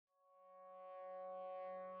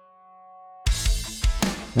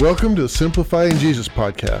Welcome to the Simplifying Jesus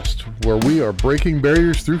podcast, where we are breaking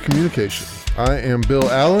barriers through communication. I am Bill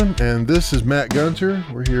Allen, and this is Matt Gunter.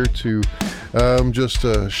 We're here to just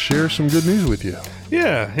share some good news with you.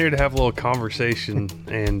 Yeah, here to have a little conversation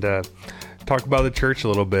and talk about the church a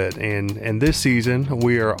little bit. And this season,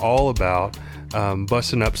 we are all about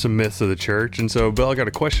busting up some myths of the church. And so, Bill, I got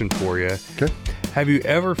a question for you. Okay. Have you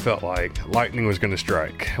ever felt like lightning was going to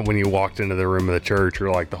strike when you walked into the room of the church,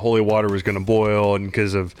 or like the holy water was going to boil, and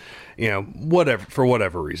because of, whatever, for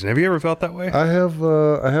whatever reason? Have you ever felt that way? I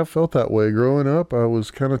have felt that way growing up. I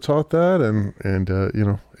was kind of taught that, and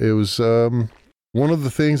it was one of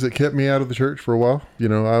the things that kept me out of the church for a while.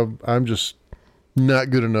 I'm just not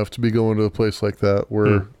good enough to be going to a place like that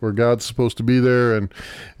where God's supposed to be there, and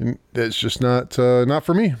it's just not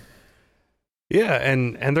for me. Yeah,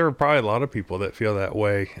 and there are probably a lot of people that feel that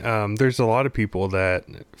way. There's a lot of people that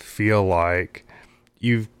feel like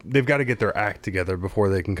they've got to get their act together before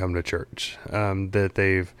they can come to church. That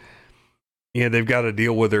they've got to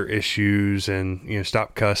deal with their issues and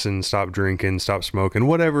stop cussing, stop drinking, stop smoking,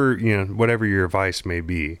 whatever your vice may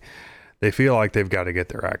be. They feel like they've got to get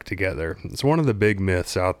their act together. It's one of the big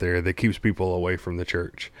myths out there that keeps people away from the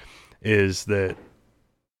church, is that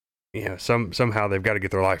somehow they've got to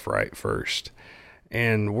get their life right first.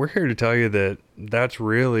 And we're here to tell you that that's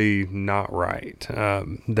really not right.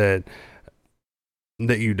 That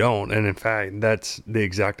you don't. And in fact, that's the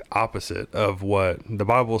exact opposite of what the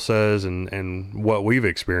Bible says and what we've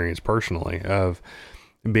experienced personally of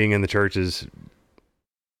being in the church. Is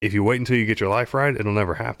if you wait until you get your life right, it'll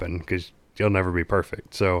never happen, because you'll never be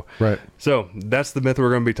perfect. So that's the myth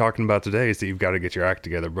we're going to be talking about today, is that you've got to get your act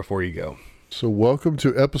together before you go. So welcome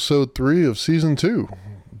to episode 3 of season 2.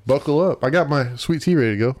 Buckle up. I got my sweet tea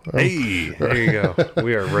ready to go. Hey, there you go.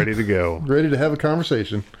 We are ready to go. Ready to have a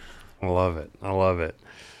conversation. I love it.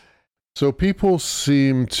 So people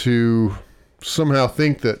seem to somehow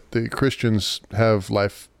think that the Christians have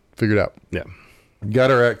life figured out. Yeah. Got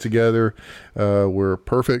our act together. We're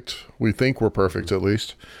perfect. We think we're perfect, at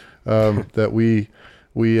least. That we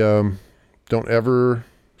don't ever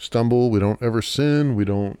stumble. We don't ever sin. We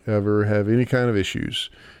don't ever have any kind of issues.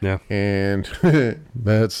 Yeah. And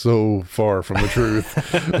that's so far from the truth.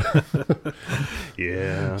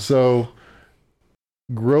 Yeah. So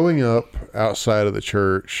growing up outside of the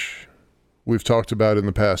church, we've talked about in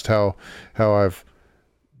the past how I've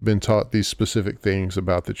been taught these specific things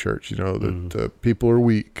about the church, that people are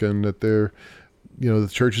weak, and that they're, the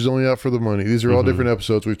church is only out for the money. These are all different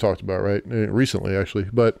episodes we've talked about, right? Recently, actually.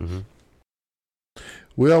 But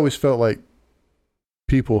we always felt like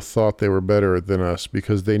people thought they were better than us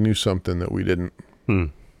because they knew something that we didn't.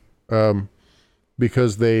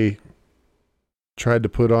 Because they tried to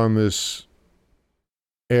put on this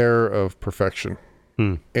air of perfection.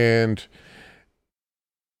 And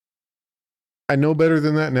I know better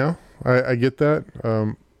than that now. I get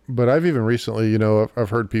that. But I've even recently, I've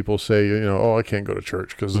heard people say, I can't go to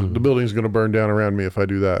church because the building's going to burn down around me if I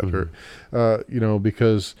do that. Or,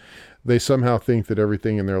 because they somehow think that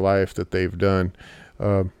everything in their life that they've done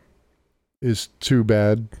is too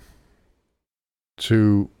bad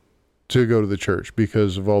to go to the church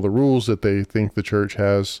because of all the rules that they think the church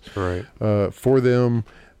has. Right. For them.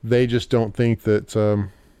 They just don't think that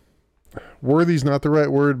worthy is not the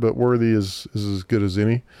right word, but worthy is as good as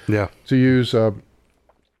any to use.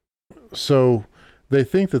 So they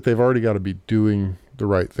think that they've already got to be doing the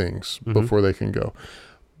right things before they can go.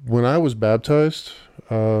 When I was baptized,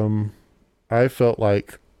 I felt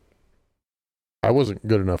like I wasn't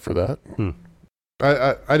good enough for that.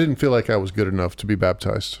 I didn't feel like I was good enough to be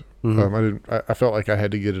baptized. I felt like I had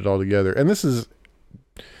to get it all together. And this is,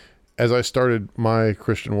 as I started my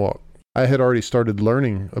Christian walk, I had already started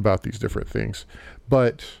learning about these different things.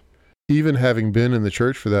 But even having been in the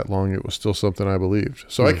church for that long, it was still something I believed.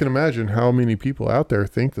 So I can imagine how many people out there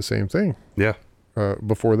think the same thing. Yeah.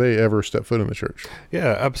 Before they ever step foot in the church.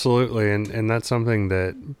 Yeah, absolutely. And that's something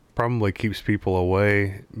that probably keeps people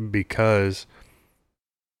away, because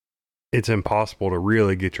it's impossible to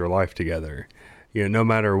really get your life together. No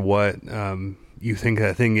matter what you think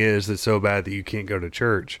that thing is that's so bad that you can't go to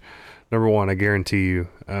church. Number one, I guarantee you,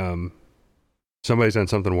 somebody's done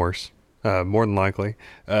something worse, more than likely,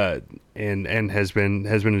 and has been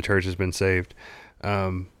to church, has been saved.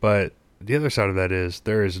 But the other side of that is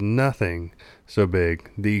there is nothing so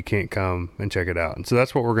big that you can't come and check it out. And so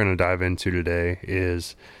that's what we're going to dive into today,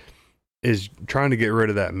 is trying to get rid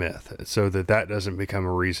of that myth so that doesn't become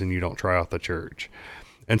a reason you don't try out the church.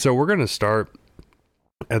 And so we're going to start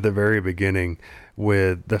at the very beginning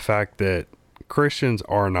with the fact that Christians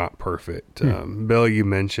are not perfect. Bill, you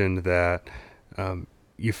mentioned that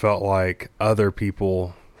you felt like other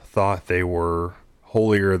people thought they were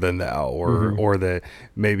holier than thou, or that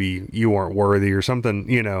maybe you weren't worthy or something,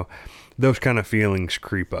 those kind of feelings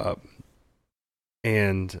creep up.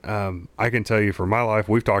 And I can tell you, for my life,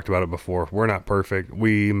 we've talked about it before. We're not perfect.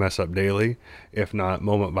 We mess up daily, if not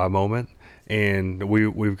moment by moment. And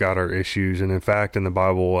we've got our issues. And in fact, in the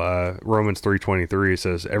Bible, Romans 3:23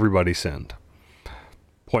 says everybody sinned.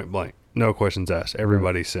 Point blank. No questions asked.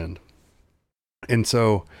 Everybody sinned. And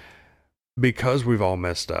so, because we've all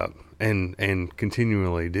messed up and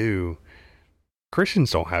continually do,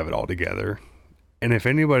 Christians don't have it all together. And if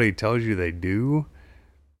anybody tells you they do,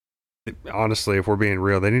 honestly, if we're being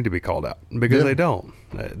real, they need to be called out, because they don't.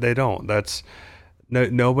 That's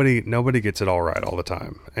nobody gets it all right all the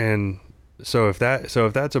time. And so if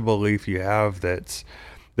that's a belief you have that's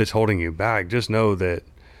holding you back, just know that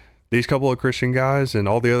these couple of Christian guys and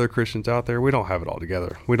all the other Christians out there, we don't have it all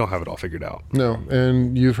together. We don't have it all figured out. No.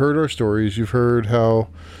 And you've heard our stories. You've heard how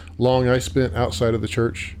long I spent outside of the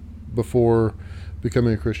church before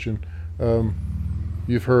becoming a Christian.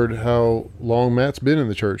 You've heard how long Matt's been in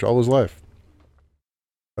the church all his life.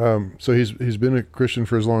 So he's been a Christian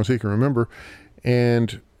for as long as he can remember.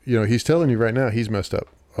 And, he's telling you right now he's messed up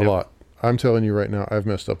a lot. I'm telling you right now I've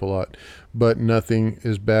messed up a lot. But nothing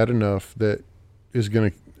is bad enough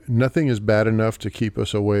nothing is bad enough to keep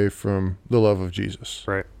us away from the love of Jesus.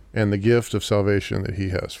 Right. And the gift of salvation that he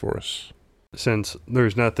has for us. Since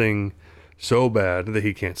there's nothing so bad that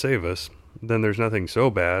he can't save us, then there's nothing so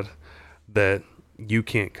bad that you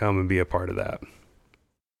can't come and be a part of that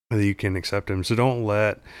you can accept him. So don't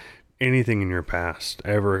let anything in your past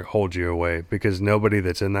ever hold you away, because nobody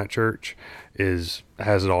that's in that church has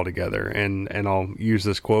it all together. And I'll use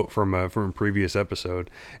this quote from a previous episode: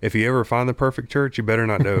 if you ever find the perfect church, you better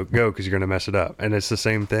not go, because you're going to mess it up. And it's the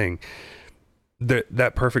same thing.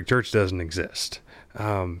 That perfect church doesn't exist,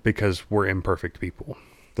 because we're imperfect people.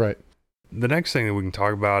 Right. The next thing that we can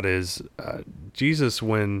talk about is Jesus,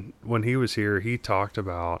 when he was here, he talked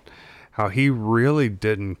about how he really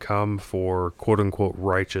didn't come for quote unquote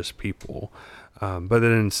righteous people, but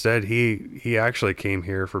that instead he actually came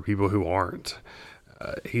here for people who aren't.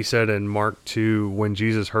 He said in Mark 2, when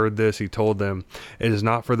Jesus heard this, he told them, "It is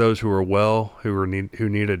not for those who are well who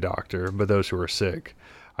need a doctor, but those who are sick.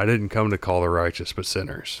 I didn't come to call the righteous, but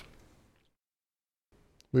sinners."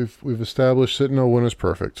 We've established that no one is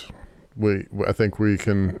perfect. I think we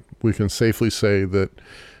can safely say that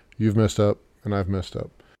you've messed up and I've messed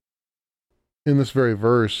up. In this very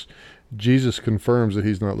verse, Jesus confirms that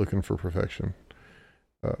he's not looking for perfection.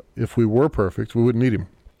 If we were perfect, we wouldn't need him.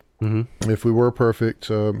 Mm-hmm. If we were perfect,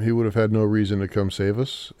 he would have had no reason to come save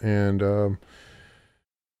us, and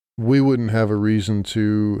we wouldn't have a reason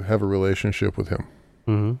to have a relationship with him.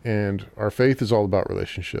 Mm-hmm. And our faith is all about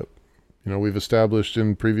relationship. We've established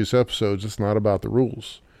in previous episodes, it's not about the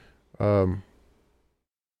rules.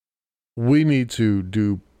 We need to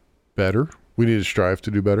do better. We need to strive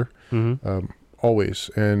to do better,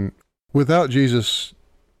 always. And without Jesus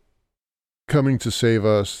coming to save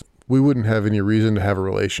us, we wouldn't have any reason to have a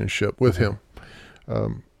relationship with him.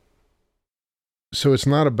 So it's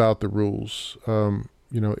not about the rules.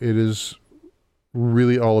 It is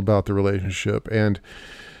really all about the relationship. And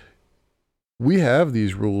we have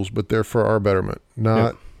these rules, but they're for our betterment,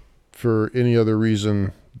 not for any other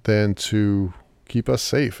reason than to keep us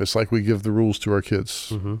safe. It's like we give the rules to our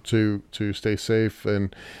kids to stay safe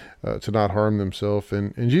and to not harm themselves.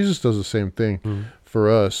 And Jesus does the same thing for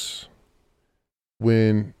us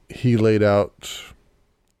when he laid out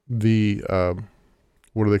the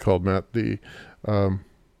what are they called, Matt? The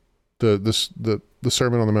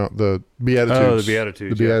Sermon on the Mount, the Beatitudes. Oh,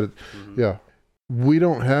 the Beatitudes. Yeah. We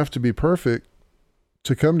don't have to be perfect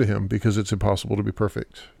to come to him, because it's impossible to be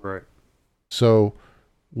perfect. Right. So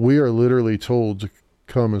we are literally told to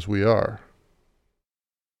come as we are.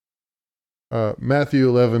 Matthew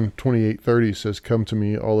 11:28-30 says, "Come to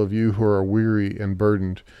me, all of you who are weary and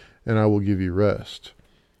burdened, and I will give you rest."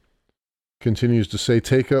 Continues to say,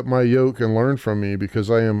 "Take up my yoke and learn from me, because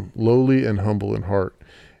I am lowly and humble in heart,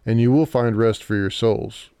 and you will find rest for your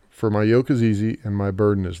souls. For my yoke is easy and my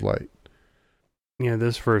burden is light." Yeah,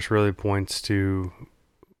 this verse really points to,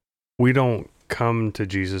 we don't come to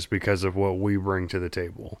Jesus because of what we bring to the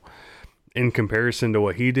table. In comparison to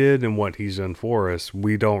what he did and what he's done for us,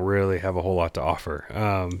 we don't really have a whole lot to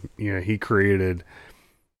offer. He created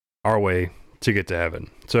our way to get to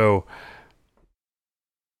heaven. So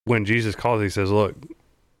when Jesus calls, he says, "Look,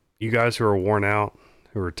 you guys who are worn out,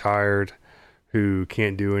 who are tired, who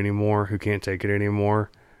can't do anymore, who can't take it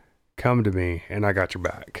anymore, come to me and I got your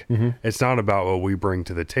back." It's not about what we bring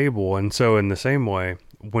to the table. And so in the same way,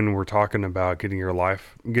 when we're talking about getting your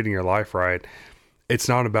life right, it's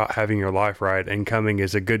not about having your life right and coming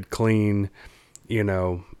as a good, clean,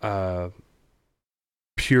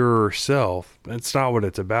 pure self. That's not what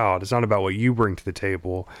it's about. It's not about what you bring to the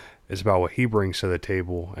table. It's about what he brings to the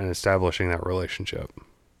table and establishing that relationship.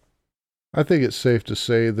 I think it's safe to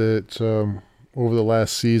say that over the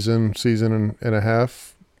last season and a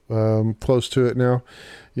half, close to it now,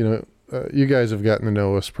 you guys have gotten to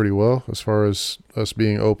know us pretty well as far as us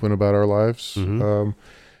being open about our lives. Mm-hmm.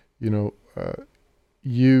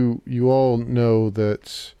 You all know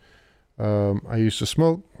that I used to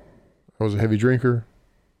smoke. I was a heavy drinker.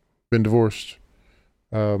 Been divorced.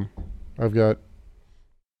 I've got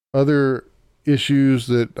other issues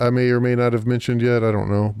that I may or may not have mentioned yet. I don't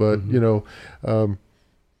know, but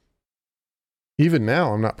even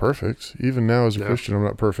now I'm not perfect. Even now as a Christian, I'm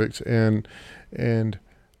not perfect, and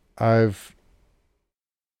I've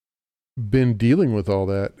been dealing with all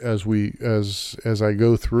that as I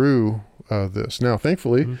go through this. Now,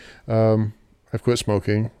 thankfully, I've quit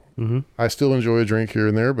smoking. Mm-hmm. I still enjoy a drink here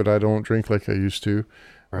and there, but I don't drink like I used to.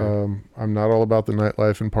 Right. I'm not all about the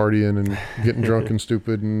nightlife and partying and getting drunk and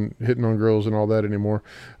stupid and hitting on girls and all that anymore.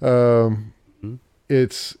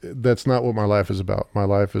 That's not what my life is about. My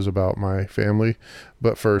life is about my family.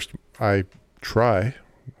 But first, I try,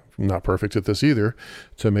 I'm not perfect at this either,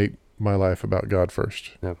 to make my life about God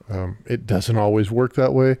first. Yep. It doesn't always work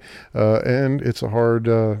that way. And it's a hard,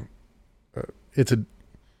 it's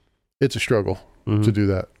a struggle to do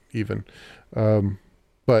that even.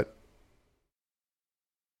 But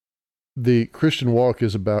the Christian walk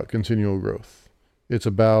is about continual growth. It's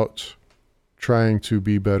about trying to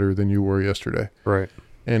be better than you were yesterday. Right.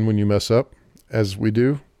 And when you mess up, as we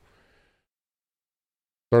do,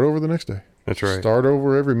 start over the next day. That's right. Start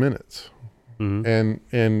over every minute. Mm-hmm.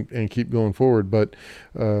 And keep going forward. But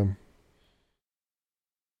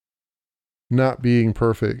not being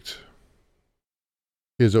perfect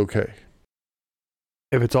is okay.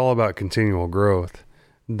 If it's all about continual growth,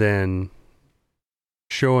 then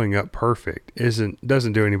showing up perfect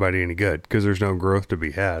doesn't do anybody any good, because there's no growth to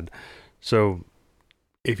be had. So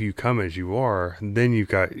if you come as you are, then you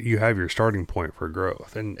have your starting point for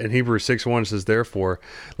growth. And Hebrews 6:1 says, "Therefore,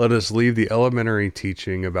 let us leave the elementary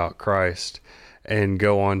teaching about Christ and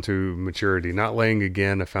go on to maturity, not laying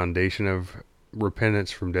again a foundation of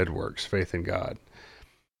repentance from dead works, faith in God."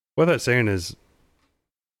 What that's saying is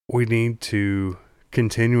we need to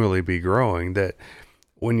continually be growing, that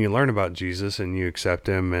when you learn about Jesus and you accept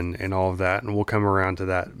him and all of that, and we'll come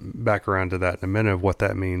back around to that in a minute of what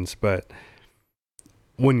that means. But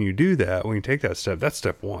when you do that, when you take that step, that's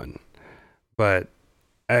step one. But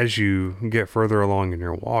as you get further along in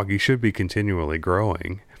your walk, you should be continually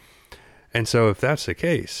growing. And so if that's the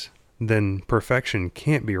case, then perfection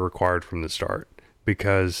can't be required from the start,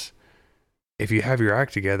 because if you have your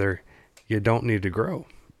act together, you don't need to grow.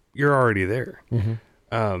 You're already there.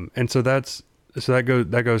 Mm-hmm. And so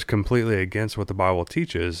that goes completely against what the Bible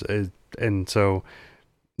teaches. And so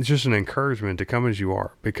it's just an encouragement to come as you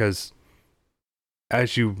are, because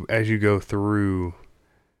as you go through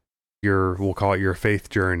we'll call it your faith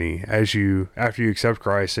journey, after you accept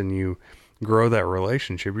Christ and you grow that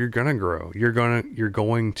relationship, you're going to grow. You're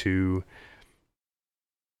going to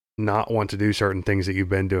not want to do certain things that you've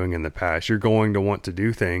been doing in the past. You're going to want to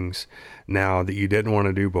do things now that you didn't want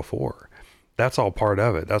to do before. That's all part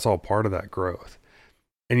of it. That's all part of that growth.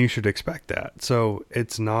 And you should expect that. So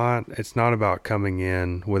it's not about coming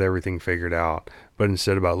in with everything figured out, but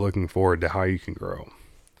instead about looking forward to how you can grow.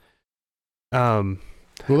 Well,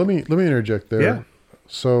 let me interject there. Yeah.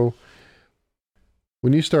 So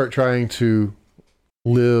when you start trying to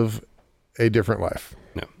live a different life,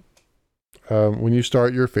 when you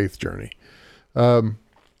start your faith journey, I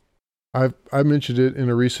mentioned it in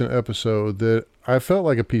a recent episode that I felt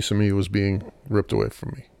like a piece of me was being ripped away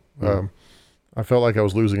from me. Mm-hmm. I felt like I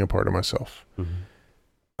was losing a part of myself. Mm-hmm.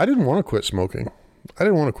 I didn't want to quit smoking. I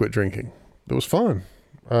didn't want to quit drinking. It was fun.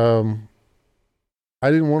 I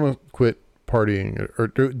didn't want to quit partying or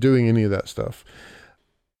doing any of that stuff.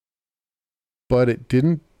 But it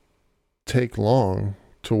didn't take long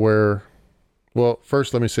to where, well,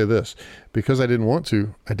 first let me say this. Because I didn't want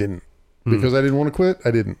to, I didn't. Because I didn't want to quit, I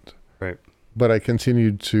didn't. Right. But I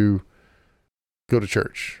continued to go to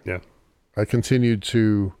church. Yeah. I continued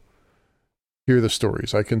to hear the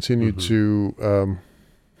stories. I continued to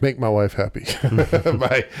make my wife happy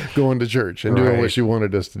by going to church and doing what she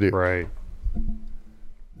wanted us to do. Right.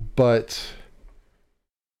 But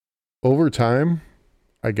over time,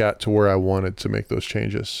 I got to where I wanted to make those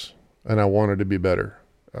changes, and I wanted to be better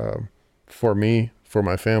for me, for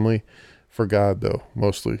my family, for God, though,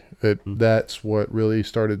 mostly. That's what really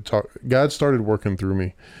started God started working through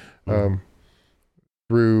me.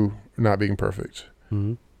 through not being perfect.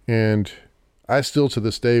 Mm-hmm. And I still to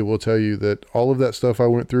this day will tell you that all of that stuff I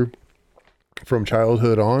went through from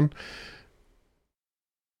childhood on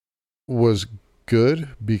was good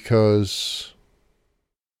because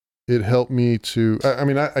it helped me to, I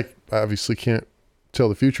mean, I obviously can't tell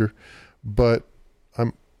the future, but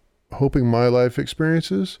I'm hoping my life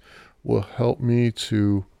experiences will help me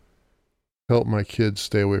to help my kids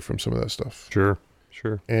stay away from some of that stuff. Sure.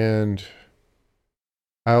 And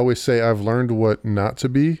I always say I've learned what not to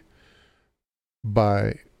be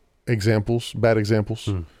by examples, bad examples.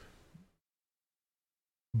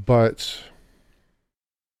 But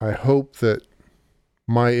I hope that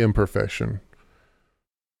my imperfection,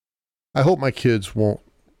 I hope my kids won't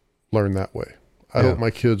learn that way. I hope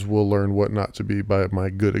my kids will learn what not to be by my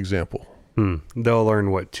good example. They'll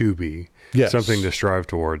learn what to be. Yes. Something to strive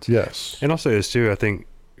towards. Yes. And I'll say this too, I think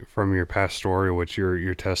from your past story, which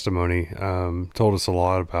your testimony told us a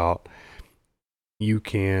lot about, you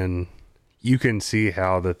can see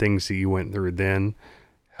how the things that you went through then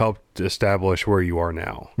helped establish where you are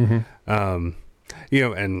now. Mm-hmm.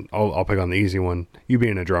 And I'll pick on the easy one. You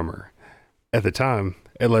being a drummer at the time,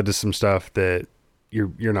 it led to some stuff that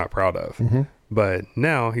you're not proud of. Mm-hmm. But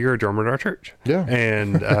now you're a drummer at our church. Yeah.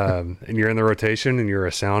 And and you're in the rotation and you're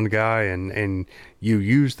a sound guy and you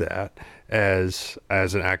use that as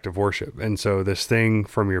an act of worship. And so this thing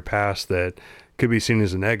from your past that could be seen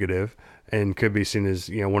as a negative and could be seen as,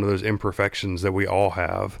 one of those imperfections that we all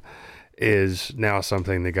have is now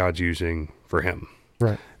something that God's using for him.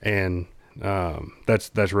 Right. And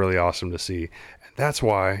that's really awesome to see. And that's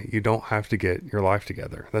why you don't have to get your life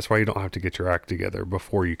together. That's why you don't have to get your act together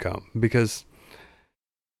before you come, because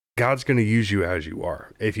God's going to use you as you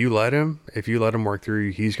are. If you let him work through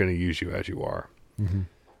you, he's going to use you as you are.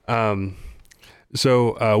 Mm-hmm.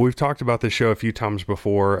 So we've talked about this show a few times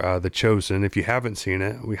before, The Chosen. If you haven't seen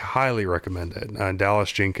it, we highly recommend it.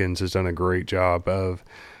 Dallas Jenkins has done a great job of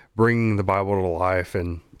bringing the Bible to life,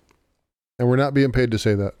 and we're not being paid to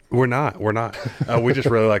say that. We're not. We just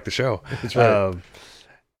really like the show. That's right.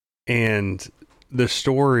 And the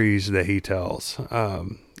stories that he tells,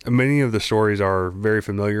 many of the stories are very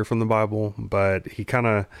familiar from the Bible, but he kind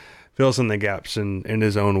of fills in the gaps in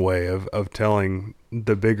his own way of telling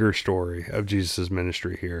the bigger story of Jesus's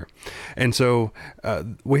ministry here. And so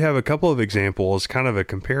we have a couple of examples, kind of a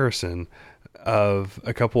comparison of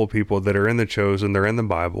a couple of people that are in The Chosen, they're in the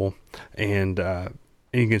Bible, and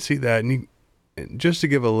you can see that. And just to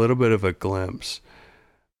give a little bit of a glimpse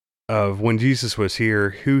of when Jesus was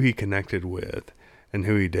here, who he connected with and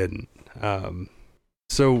who he didn't.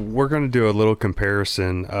 So we're going to do a little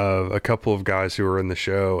comparison of a couple of guys who are in the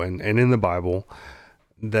show and in the Bible,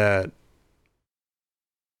 that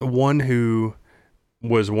one who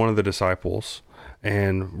was one of the disciples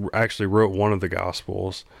and actually wrote one of the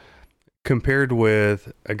Gospels, compared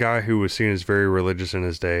with a guy who was seen as very religious in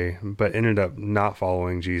his day, but ended up not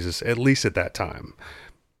following Jesus, at least at that time.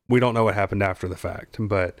 We don't know what happened after the fact,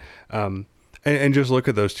 but, and just look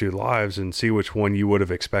at those two lives and see which one you would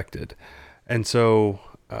have expected. And so,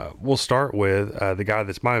 we'll start with, the guy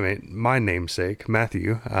that's my namesake,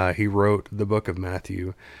 Matthew. He wrote the book of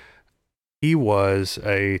Matthew. He was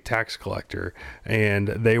a tax collector, and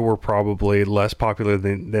they were probably less popular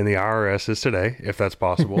than the IRS is today, if that's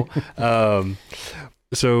possible.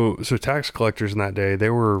 So tax collectors in that day, they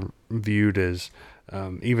were viewed as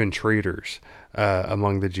even traitors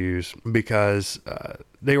among the Jews, because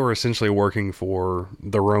they were essentially working for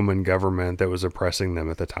the Roman government that was oppressing them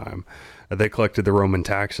at the time. They collected the Roman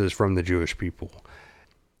taxes from the Jewish people.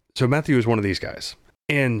 So Matthew was one of these guys.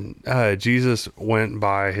 And Jesus went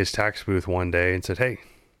by his tax booth one day and said, "Hey,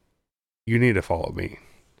 you need to follow me."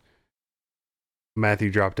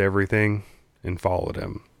 Matthew dropped everything and followed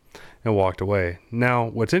him and walked away. Now,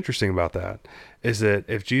 what's interesting about that is that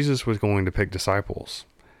if Jesus was going to pick disciples,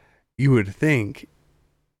 you would think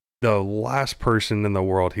the last person in the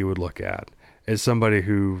world he would look at is somebody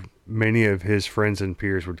who many of his friends and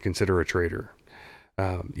peers would consider a traitor.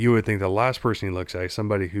 You would think the last person he looks at is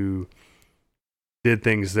somebody who did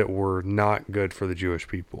things that were not good for the Jewish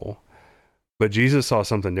people. But Jesus saw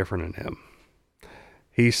something different in him.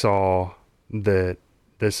 He saw that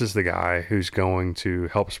this is the guy who's going to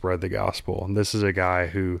help spread the gospel. And this is a guy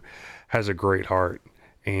who has a great heart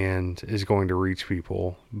and is going to reach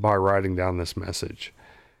people by writing down this message.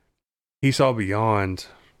 He saw beyond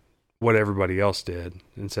what everybody else did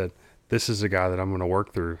and said, this is a guy that I'm going to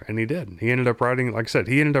work through. And he did. He ended up writing, like I said,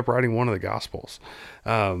 he ended up writing one of the gospels.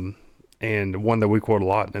 And one that we quote a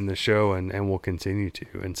lot in the show and will continue to.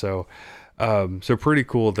 And so, so pretty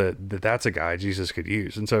cool that that's a guy Jesus could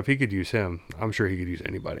use. And so if he could use him, I'm sure he could use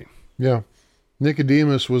anybody. Yeah.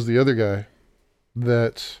 Nicodemus was the other guy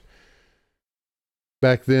that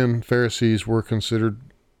back then Pharisees were considered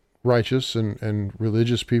righteous and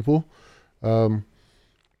religious people.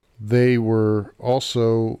 They were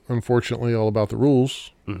also, unfortunately, all about the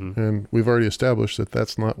rules, and we've already established that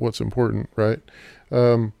that's not what's important, right?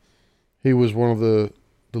 He was one of the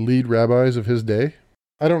lead rabbis of his day.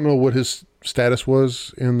 I don't know what his status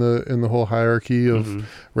was in the whole hierarchy of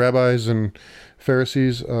rabbis and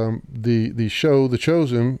Pharisees. The show, The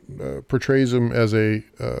Chosen, portrays him as a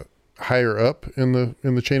higher up in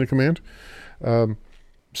the chain of command.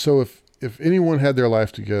 So if anyone had their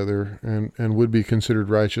life together and would be considered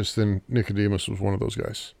righteous, then Nicodemus was one of those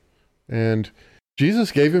guys. And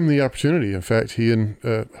Jesus gave him the opportunity. In fact, he and,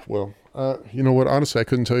 you know what? Honestly, I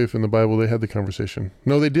couldn't tell you if in the Bible they had the conversation.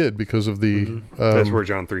 No, they did, because of the... That's where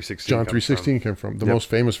John 3:16 John 3:16 came from. The most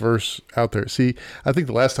famous verse out there. See, I think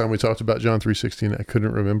the last time we talked about John 3:16, I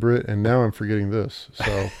couldn't remember it, and now I'm forgetting this.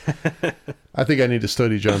 So I think I need to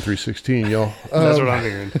study John 3:16, y'all. That's what I'm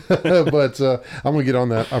hearing. But I'm going to get on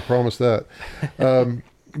that. I promise that.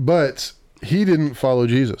 But he didn't follow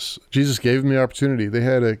Jesus. Jesus gave him the opportunity. They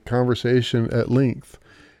had a conversation at length,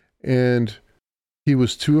 and he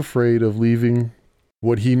was too afraid of leaving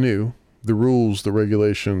what he knew, the rules, the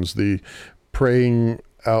regulations, the praying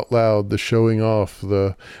out loud, the showing off,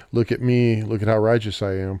 the look at me, look at how righteous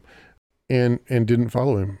I am, and didn't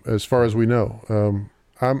follow him, as far as we know.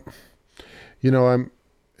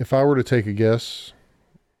 If I were to take a guess,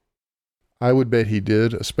 I would bet he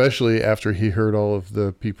did, especially after he heard all of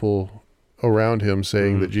the people around him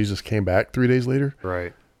saying that Jesus came back 3 days later.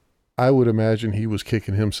 Right. I would imagine he was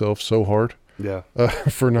kicking himself so hard. Yeah.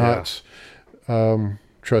 For not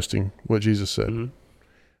trusting what Jesus said.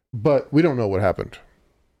 But we don't know what happened.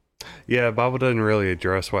 Yeah, the Bible doesn't really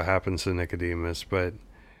address what happens to Nicodemus, but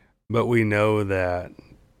we know that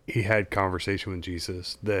he had conversation with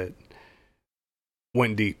Jesus that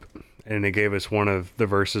went deep, and it gave us one of the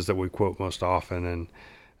verses that we quote most often,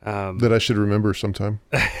 and that I should remember sometime.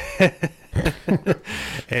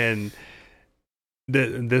 And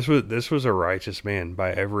this was a righteous man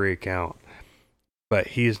by every account. But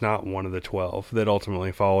he is not one of the 12 that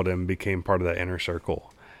ultimately followed him, became part of that inner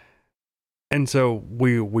circle. And so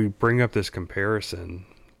we bring up this comparison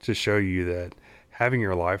to show you that having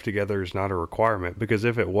your life together is not a requirement, because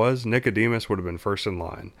if it was, Nicodemus would have been first in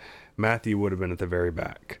line. Matthew would have been at the very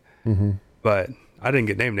back. But I didn't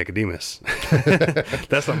get named Nicodemus.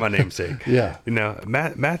 That's not my namesake. Yeah. You know,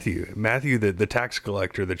 Matthew, the tax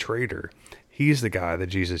collector, the traitor, he's the guy that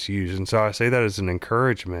Jesus used. And so I say that as an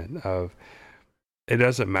encouragement of, it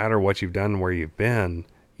doesn't matter what you've done, where you've been.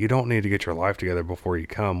 You don't need to get your life together before you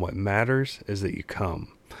come. What matters is that you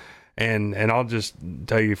come. And I'll just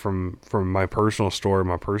tell you from my personal story,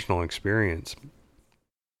 my personal experience,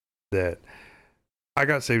 that I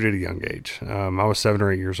got saved at a young age. I was 7 or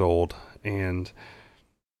 8 years old, and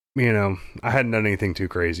I hadn't done anything too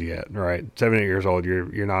crazy yet, right? 7, 8 years old,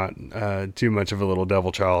 you're not too much of a little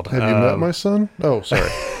devil child. Have you met my son? Oh, sorry.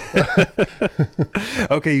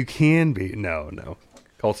 Okay, you can be. No.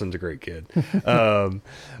 Colson's a great kid.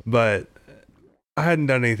 But I hadn't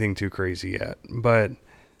done anything too crazy yet. But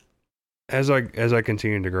as I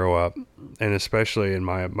continued to grow up, and especially in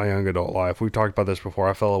my young adult life, we've talked about this before,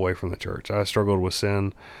 I fell away from the church. I struggled with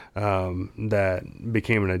sin that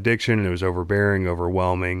became an addiction, and it was overbearing,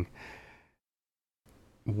 overwhelming.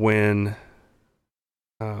 When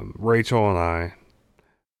Rachel and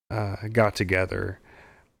I got together,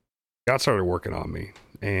 God started working on me,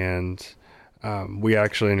 and we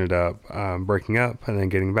actually ended up breaking up and then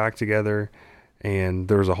getting back together. And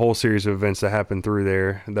there was a whole series of events that happened through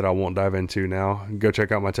there that I won't dive into now. Go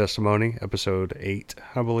check out my testimony, episode 8,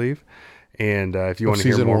 I believe. And if you want to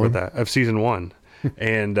hear more about that, of season 1,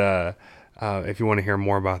 and if you want to hear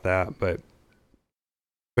more about that, but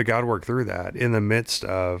God worked through that in the midst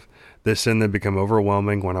of this sin that became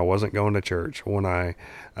overwhelming, when I wasn't going to church, when I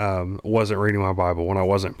wasn't reading my Bible, when I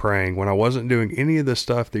wasn't praying, when I wasn't doing any of the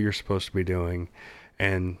stuff that you're supposed to be doing.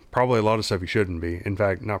 And probably a lot of stuff you shouldn't be. In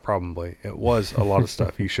fact, not probably. It was a lot of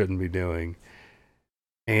stuff you shouldn't be doing.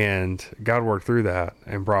 And God worked through that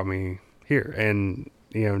and brought me here. And,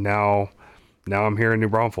 now I'm here in New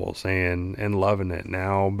Braunfels and loving it.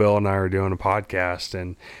 Now Bill and I are doing a podcast,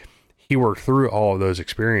 and he worked through all of those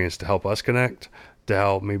experiences to help us connect, to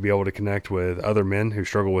help me be able to connect with other men who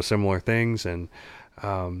struggle with similar things. And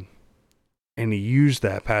he used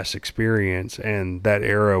that past experience and that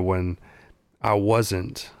era when I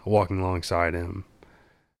wasn't walking alongside him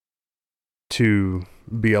to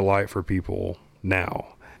be a light for people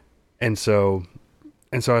now. And so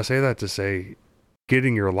I say that to say,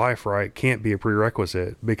 getting your life right can't be a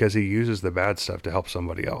prerequisite because he uses the bad stuff to help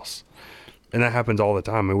somebody else. And that happens all the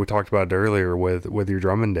time. And we talked about it earlier with your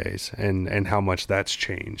drumming days and how much that's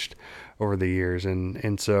changed over the years.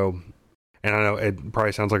 And so, and I know it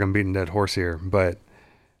probably sounds like I'm beating a dead horse here, but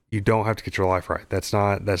you don't have to get your life right. That's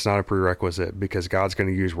not a prerequisite, because God's going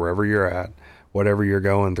to use wherever you're at, whatever you're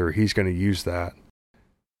going through, he's going to use that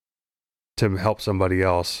to help somebody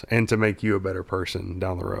else and to make you a better person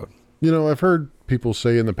down the road. You know, I've heard people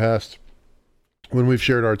say in the past, when we've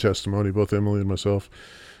shared our testimony, both Emily and myself,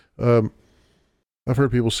 I've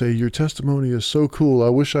heard people say, your testimony is so cool. I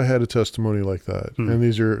wish I had a testimony like that. Hmm. And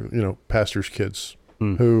these are, you know, pastors' kids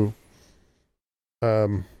who, I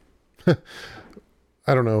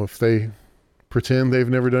don't know if they pretend they've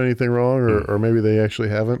never done anything wrong, or maybe they actually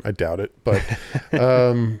haven't. I doubt it, but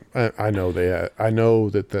I know I know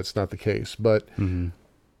that that's not the case. But mine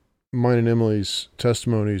and Emily's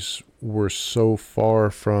testimonies were so far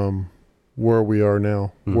from where we are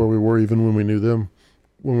now, where we were even when we knew them,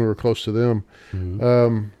 when we were close to them.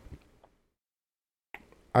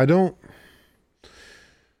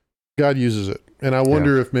 God uses it. And I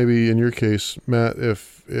wonder if maybe in your case, Matt,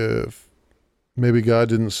 if maybe God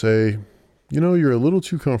didn't say, you know, you're a little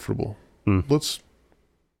too comfortable. Let's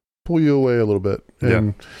pull you away a little bit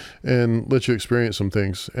and let you experience some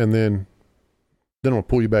things. And then I'll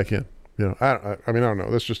pull you back in. You know, I mean, I don't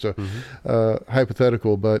know. That's just a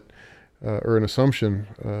hypothetical, but, or an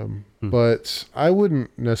assumption. But I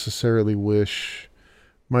wouldn't necessarily wish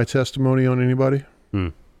my testimony on anybody.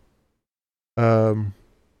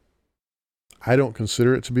 I don't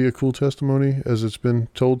consider it to be a cool testimony as it's been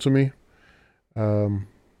told to me.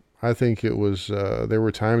 I think it was, there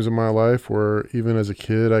were times in my life where even as a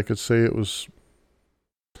kid, I could say it was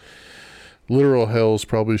literal hell's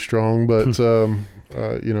probably strong, but,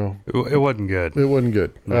 you know, it wasn't good. It wasn't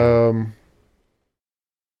good. No.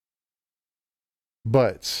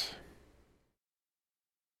 But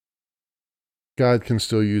God can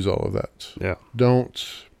still use all of that. Yeah.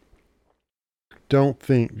 Don't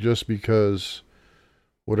think just because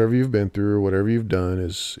whatever you've been through or whatever you've done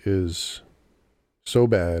is so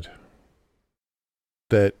bad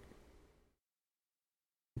that,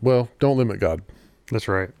 well, don't limit God. That's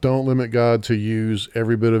right. Don't limit God to use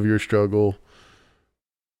every bit of your struggle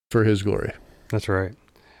for his glory. That's right.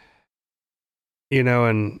 You know,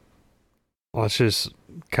 and let's just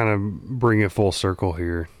kind of bring it full circle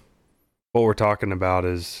here. What we're talking about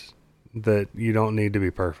is that you don't need to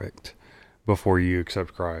be perfect before you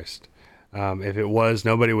accept Christ. If it was,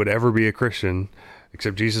 nobody would ever be a Christian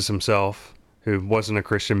except Jesus himself, who wasn't a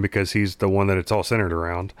Christian because he's the one that it's all centered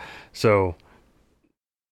around. So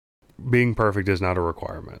being perfect is not a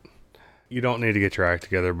requirement. You don't need to get your act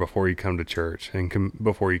together before you come to church and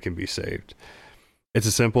before you can be saved. It's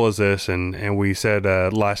as simple as this, and we said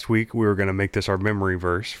last week we were going to make this our memory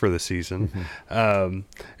verse for the season, and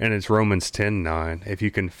it's Romans 10:9. If you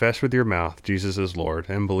confess with your mouth Jesus is Lord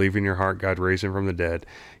and believe in your heart God raised him from the dead,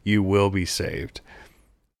 you will be saved.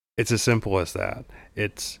 It's as simple as that.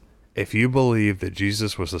 It's if you believe that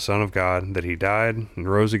Jesus was the Son of God, that he died and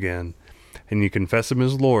rose again, and you confess him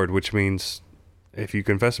as Lord, which means if you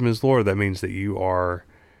confess him as Lord, that means that you are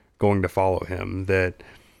going to follow him, that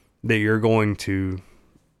you're going to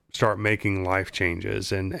start making life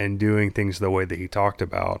changes and doing things the way that he talked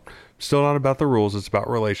about. Still not about the rules, it's about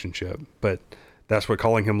relationship, but that's what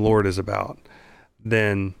calling him Lord is about.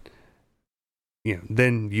 Then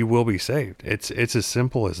you will be saved. It's as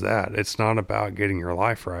simple as that. It's not about getting your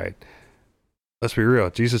life right. Let's be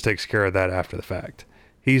real. Jesus takes care of that after the fact.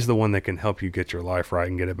 He's the one that can help you get your life right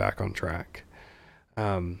and get it back on track.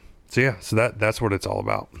 So that's what it's all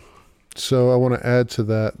about. So I want to add to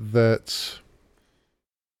that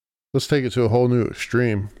let's take it to a whole new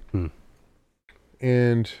extreme.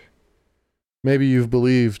 And maybe you've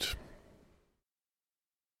believed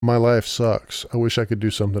my life sucks. I wish I could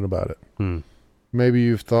do something about it. Maybe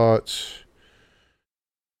you've thought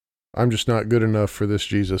I'm just not good enough for this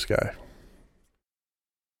Jesus guy.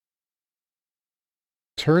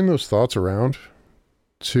 Turn those thoughts around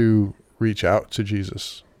to reach out to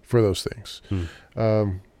Jesus for those things.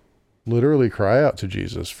 Literally cry out to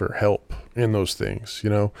Jesus for help in those things. You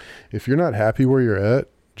know, if you're not happy where you're at,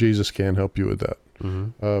 Jesus can help you with that.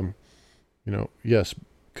 You know, yes,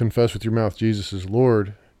 confess with your mouth Jesus is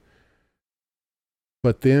Lord,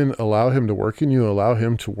 but then allow him to work in you, allow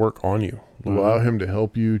him to work on you, allow him to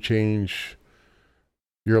help you change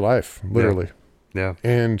your life, literally. Yeah.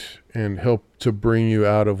 And help to bring you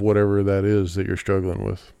out of whatever that is that you're struggling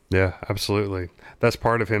with. Yeah, absolutely. That's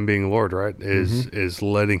part of him being Lord, right? Is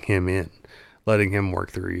letting him in, letting him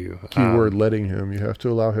work through you. Keyword letting him. You have to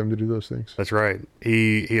allow him to do those things. That's right.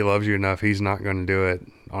 He loves you enough. He's not going to do it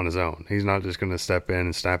on his own. He's not just going to step in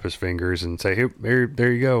and snap his fingers and say, "Here,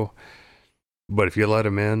 there you go." But if you let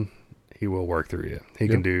him in, he will work through you. He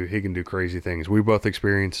can do crazy things. We both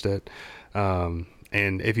experienced it.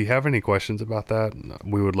 And if you have any questions about that,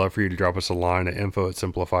 we would love for you to drop us a line at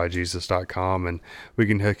info@simplifyjesus.com, and we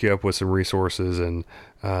can hook you up with some resources and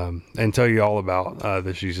tell you all about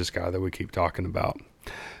this Jesus guy that we keep talking about.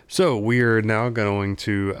 So we are now going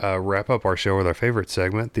to wrap up our show with our favorite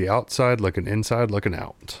segment, the outside looking inside looking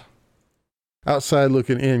out. Outside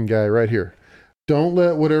looking in guy right here. Don't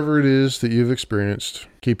let whatever it is that you've experienced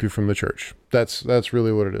keep you from the church. That's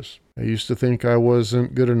really what it is. I used to think I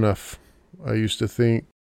wasn't good enough. I used to think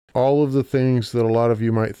all of the things that a lot of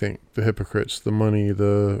you might think, the hypocrites, the money,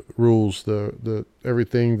 the rules, the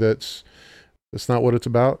everything that's not what it's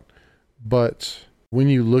about. But when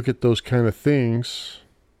you look at those kind of things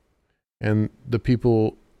and the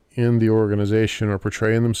people in the organization are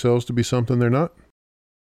portraying themselves to be something they're not,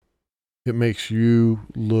 it makes you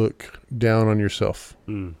look down on yourself.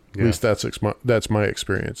 Yeah. At least that's my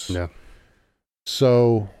experience. Yeah.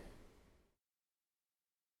 So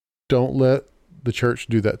don't let the church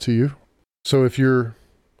do that to you. So if you're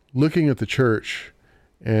looking at the church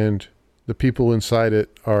and the people inside it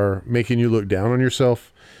are making you look down on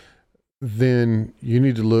yourself, then you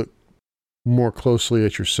need to look more closely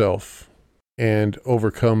at yourself and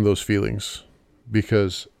overcome those feelings,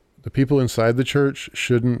 because the people inside the church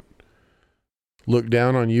shouldn't look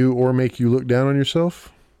down on you or make you look down on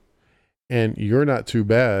yourself. And you're not too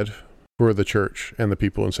bad for the church and the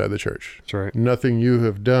people inside the church. That's right. Nothing you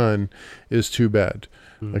have done is too bad.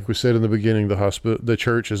 Like we said in the beginning, the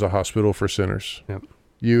church is a hospital for sinners. Yep.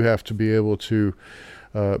 You have to be able to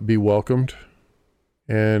be welcomed.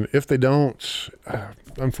 And if they don't,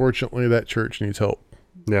 unfortunately, that church needs help.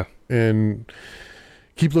 Yeah. And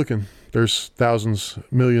keep looking. There's thousands,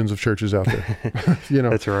 millions of churches out there.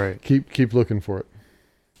 That's right. Keep looking for it.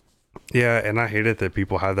 Yeah, and I hate it that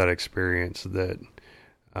people have that experience that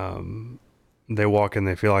they walk and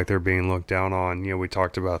they feel like they're being looked down on. We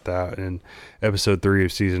talked about that in episode 3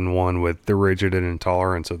 of season 1 with the rigid and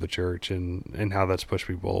intolerance of the church and how that's pushed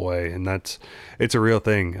people away. And it's a real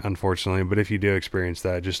thing, unfortunately. But if you do experience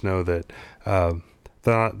that, just know that they're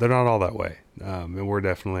not all that way. And we're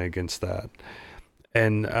definitely against that.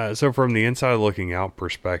 And so from the inside looking out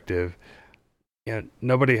perspective,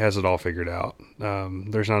 nobody has it all figured out.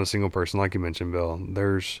 There's not a single person, like you mentioned, Bill.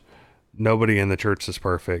 There's nobody in the church is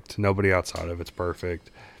perfect. Nobody outside of it's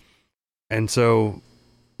perfect. And so,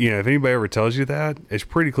 if anybody ever tells you that, it's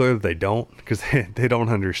pretty clear that they don't, because they don't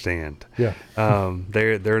understand. Yeah.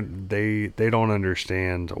 They don't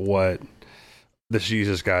understand what this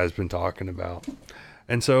Jesus guy has been talking about.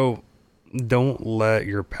 And so don't let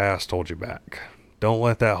your past hold you back. Don't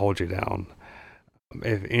let that hold you down.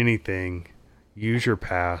 If anything, use your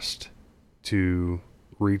past to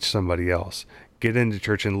reach somebody else. Get into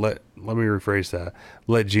church and let me rephrase that.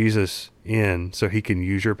 Let Jesus in so he can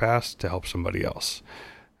use your past to help somebody else.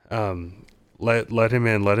 Let him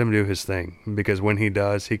in, let him do his thing, because when he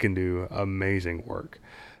does, he can do amazing work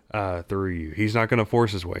through you. He's not going to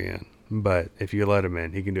force his way in, but if you let him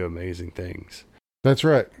in, he can do amazing things. That's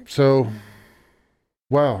right. So,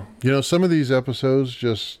 wow. Some of these episodes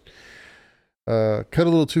just cut a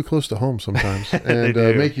little too close to home sometimes and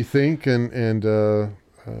make you think and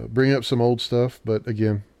bring up some old stuff. But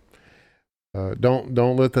again, don't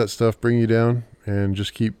let that stuff bring you down, and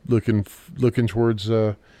just keep looking towards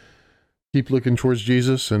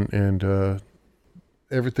Jesus, and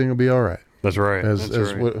everything will be all right. That's right.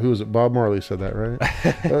 Who was it? Bob Marley said that, right?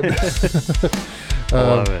 I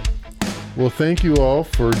love it. Well, thank you all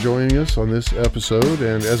for joining us on this episode.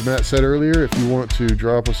 And as Matt said earlier, if you want to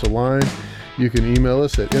drop us a line, you can email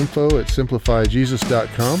us at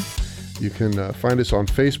info@simplifyjesus.com. You can find us on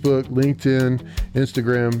Facebook, LinkedIn,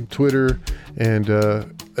 Instagram, Twitter, and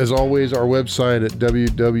as always, our website at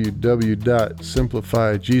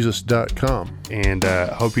www.simplifyjesus.com. And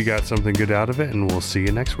hope you got something good out of it, and we'll see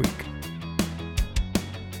you next week.